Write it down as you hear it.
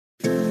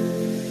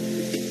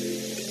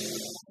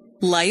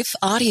Life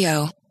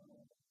Audio.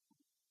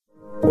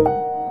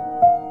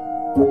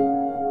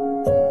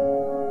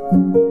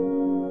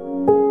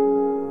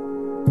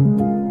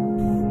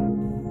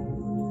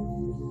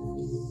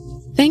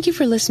 Thank you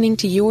for listening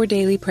to Your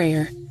Daily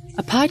Prayer,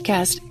 a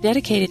podcast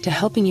dedicated to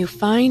helping you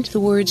find the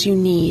words you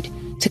need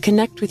to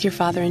connect with your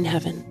Father in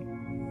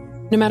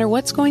heaven. No matter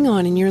what's going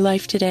on in your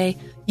life today,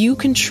 you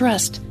can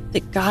trust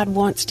that God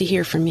wants to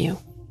hear from you.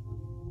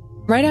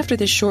 Right after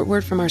this short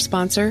word from our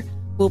sponsor,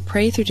 we'll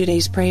pray through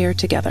today's prayer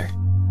together.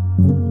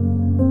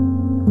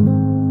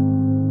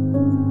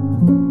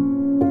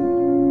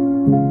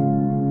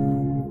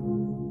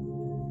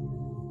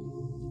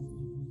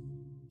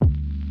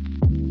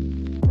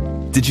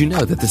 Did you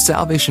know that the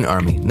Salvation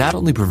Army not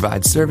only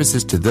provides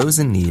services to those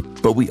in need,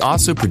 but we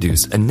also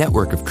produce a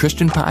network of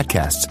Christian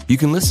podcasts you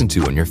can listen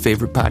to on your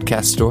favorite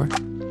podcast store?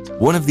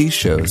 One of these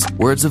shows,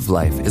 Words of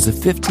Life, is a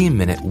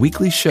 15-minute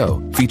weekly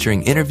show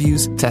featuring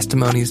interviews,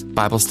 testimonies,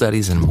 Bible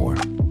studies, and more.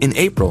 In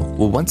April,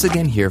 we'll once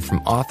again hear from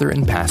author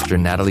and pastor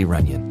Natalie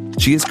Runyon.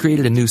 She has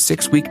created a new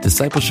 6-week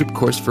discipleship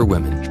course for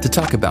women to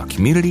talk about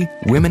community,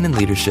 women in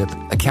leadership,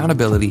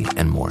 accountability,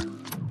 and more.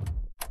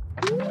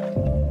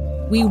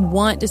 We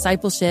want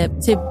discipleship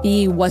to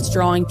be what's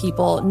drawing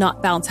people,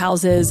 not bounce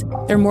houses.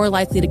 They're more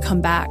likely to come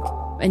back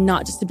and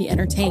not just to be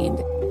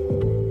entertained.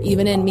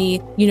 Even in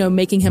me,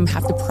 making him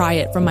have to pry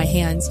it from my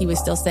hands, he was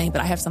still saying, but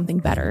I have something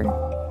better.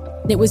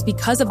 And it was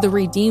because of the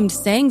redeemed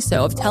saying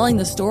so, of telling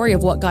the story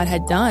of what God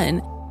had done.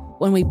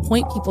 When we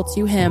point people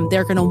to him,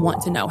 they're going to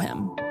want to know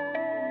him.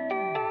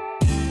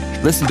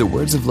 Listen to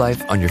Words of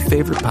Life on your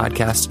favorite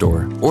podcast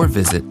store or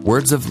visit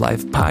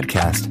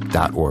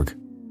wordsoflifepodcast.org.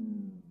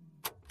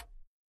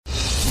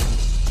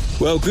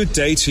 Well, good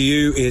day to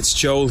you. It's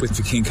Joel with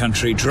The King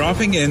Country,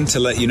 dropping in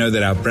to let you know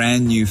that our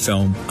brand new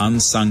film,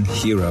 Unsung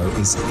Hero,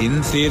 is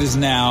in theaters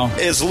now.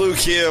 It's Luke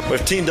here.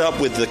 We've teamed up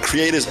with the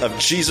creators of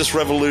Jesus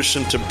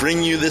Revolution to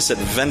bring you this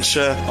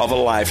adventure of a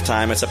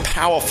lifetime. It's a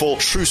powerful,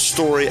 true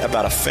story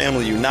about a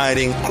family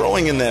uniting,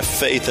 growing in their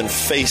faith, and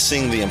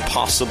facing the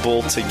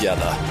impossible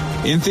together.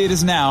 In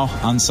theaters now,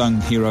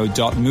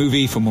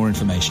 unsunghero.movie for more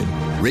information.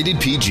 Rated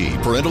PG.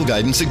 Parental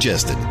guidance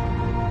suggested.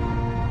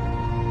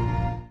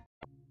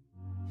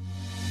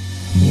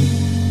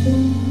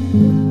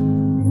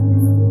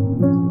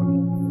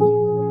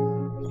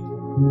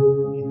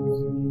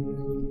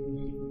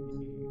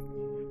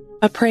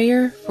 A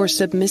Prayer for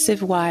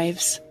Submissive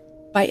Wives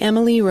by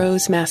Emily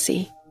Rose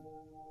Massey.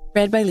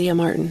 Read by Leah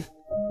Martin.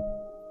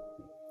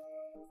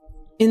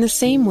 In the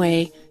same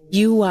way,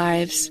 you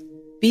wives,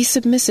 be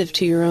submissive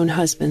to your own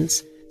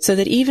husbands, so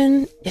that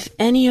even if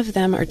any of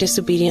them are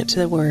disobedient to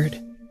the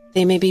word,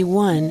 they may be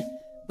won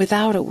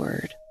without a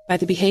word by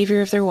the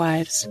behavior of their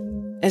wives,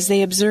 as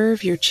they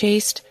observe your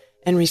chaste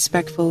and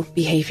respectful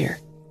behavior.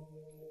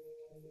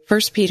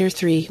 1 Peter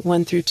 3,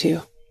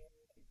 1-2.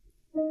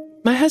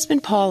 My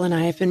husband Paul and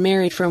I have been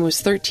married for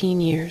almost 13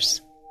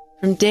 years.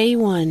 From day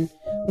one,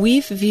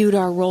 we've viewed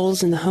our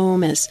roles in the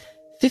home as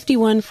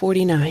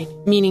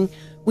 51-49, meaning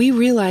we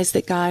realize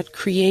that God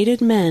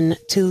created men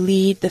to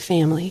lead the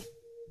family.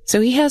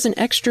 So he has an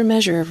extra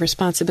measure of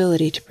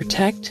responsibility to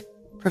protect,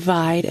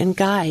 provide, and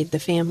guide the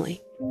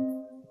family.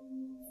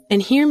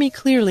 And hear me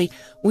clearly,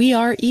 we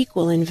are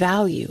equal in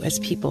value as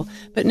people,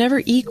 but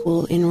never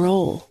equal in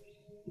role.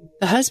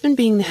 The husband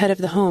being the head of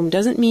the home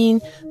doesn't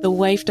mean the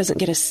wife doesn't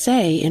get a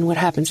say in what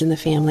happens in the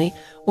family,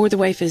 or the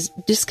wife is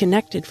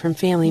disconnected from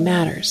family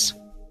matters.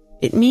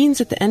 It means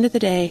at the end of the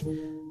day,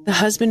 the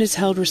husband is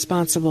held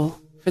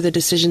responsible for the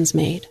decisions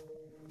made.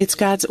 It's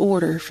God's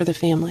order for the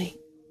family.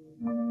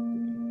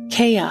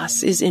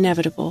 Chaos is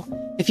inevitable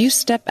if you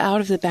step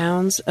out of the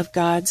bounds of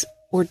God's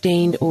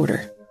ordained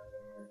order.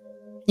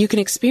 You can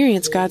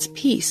experience God's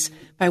peace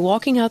by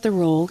walking out the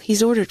role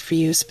He's ordered for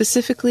you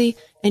specifically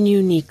and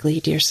uniquely,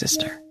 dear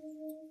sister.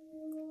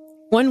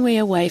 One way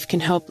a wife can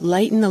help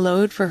lighten the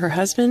load for her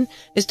husband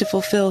is to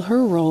fulfill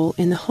her role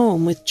in the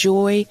home with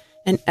joy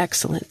and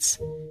excellence,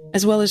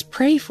 as well as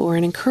pray for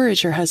and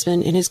encourage her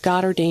husband in his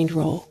God-ordained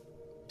role,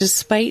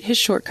 despite his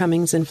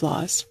shortcomings and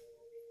flaws.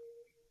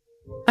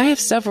 I have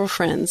several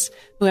friends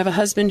who have a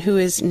husband who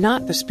is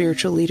not the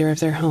spiritual leader of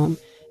their home,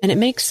 and it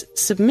makes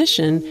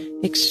submission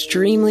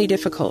extremely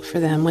difficult for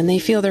them when they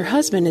feel their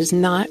husband is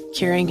not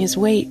carrying his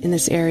weight in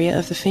this area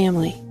of the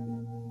family.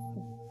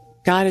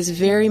 God is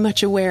very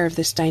much aware of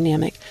this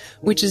dynamic,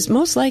 which is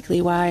most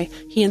likely why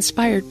he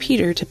inspired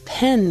Peter to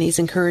pen these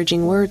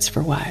encouraging words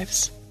for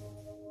wives.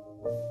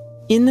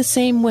 In the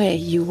same way,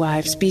 you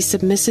wives, be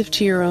submissive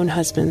to your own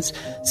husbands,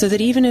 so that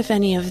even if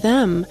any of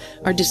them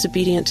are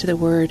disobedient to the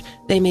word,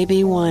 they may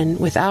be won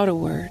without a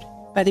word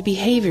by the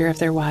behavior of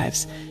their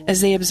wives,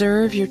 as they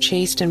observe your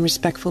chaste and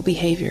respectful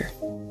behavior.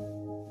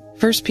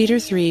 1 Peter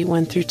 3,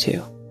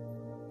 1-2.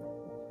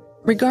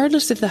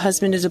 Regardless if the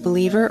husband is a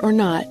believer or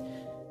not,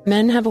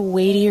 men have a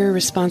weightier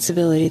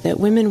responsibility that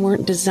women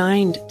weren't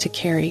designed to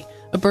carry,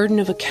 a burden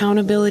of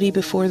accountability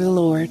before the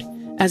Lord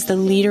as the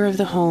leader of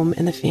the home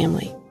and the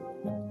family.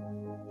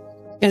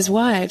 As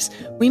wives,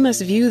 we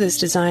must view this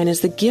design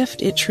as the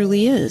gift it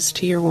truly is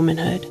to your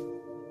womanhood.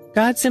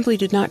 God simply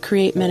did not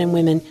create men and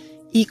women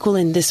equal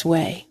in this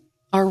way.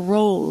 Our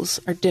roles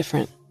are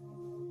different.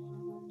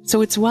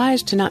 So it's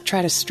wise to not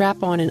try to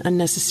strap on an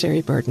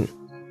unnecessary burden.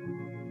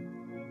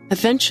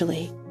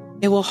 Eventually,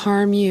 it will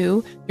harm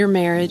you, your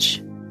marriage,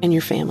 and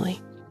your family.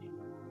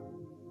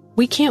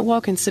 We can't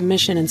walk in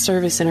submission and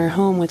service in our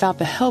home without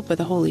the help of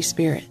the Holy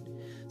Spirit.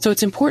 So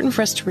it's important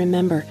for us to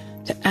remember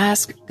to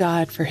ask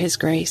God for His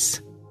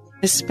grace,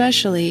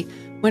 especially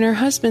when our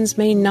husbands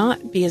may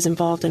not be as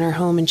involved in our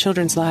home and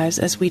children's lives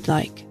as we'd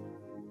like.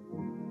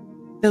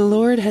 The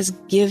Lord has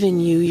given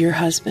you your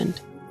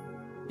husband,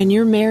 and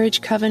your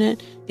marriage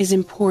covenant is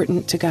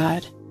important to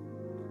God.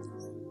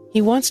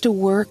 He wants to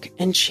work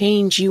and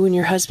change you and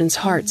your husband's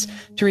hearts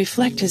to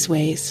reflect His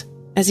ways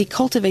as He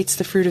cultivates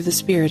the fruit of the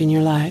Spirit in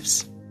your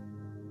lives.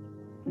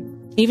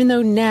 Even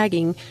though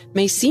nagging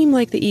may seem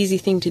like the easy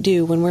thing to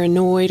do when we're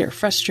annoyed or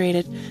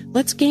frustrated,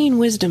 let's gain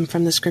wisdom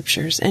from the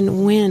Scriptures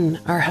and win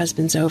our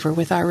husbands over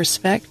with our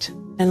respect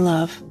and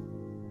love.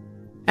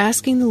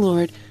 Asking the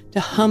Lord to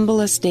humble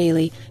us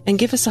daily and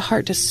give us a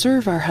heart to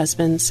serve our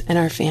husbands and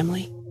our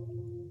family.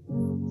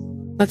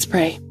 Let's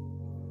pray.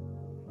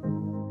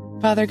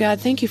 Father God,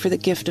 thank you for the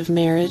gift of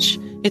marriage.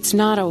 It's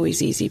not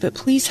always easy, but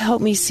please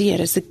help me see it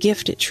as the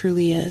gift it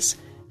truly is.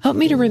 Help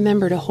me to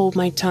remember to hold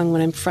my tongue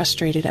when I'm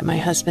frustrated at my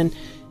husband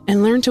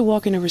and learn to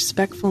walk in a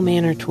respectful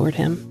manner toward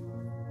him.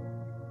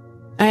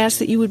 I ask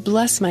that you would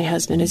bless my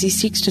husband as he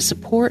seeks to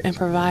support and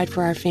provide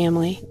for our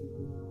family.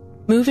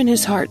 Move in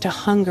his heart to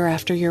hunger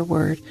after your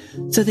word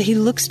so that he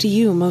looks to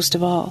you most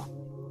of all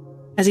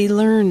as he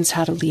learns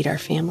how to lead our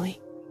family.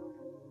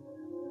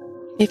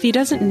 If he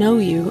doesn't know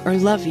you or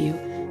love you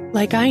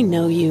like I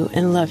know you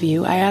and love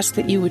you, I ask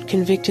that you would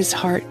convict his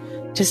heart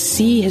to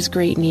see his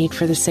great need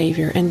for the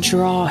Savior and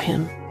draw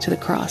him to the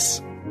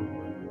cross.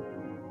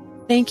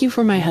 Thank you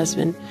for my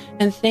husband,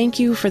 and thank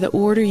you for the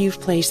order you've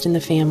placed in the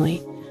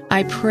family.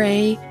 I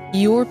pray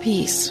your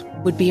peace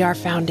would be our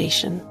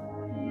foundation.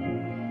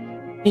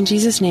 In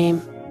Jesus'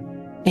 name,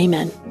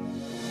 amen.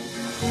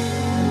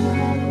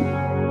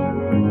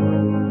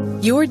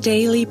 Your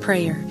Daily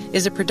Prayer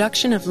is a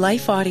production of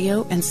Life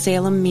Audio and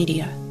Salem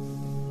Media.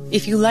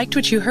 If you liked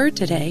what you heard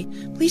today,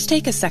 please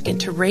take a second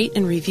to rate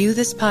and review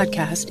this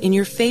podcast in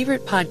your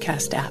favorite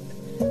podcast app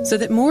so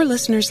that more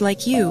listeners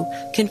like you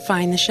can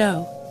find the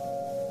show.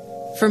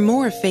 For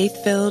more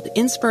faith-filled,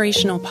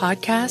 inspirational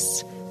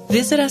podcasts,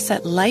 visit us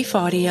at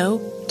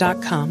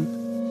lifeaudio.com.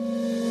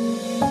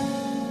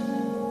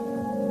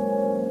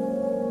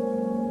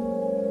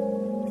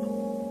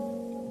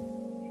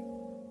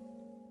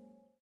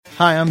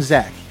 Hi, I'm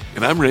Zach.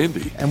 And I'm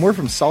Randy. And we're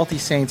from Salty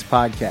Saints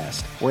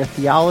Podcast. We're a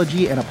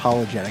theology and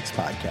apologetics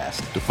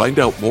podcast. To find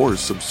out more,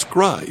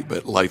 subscribe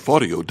at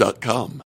lifeaudio.com.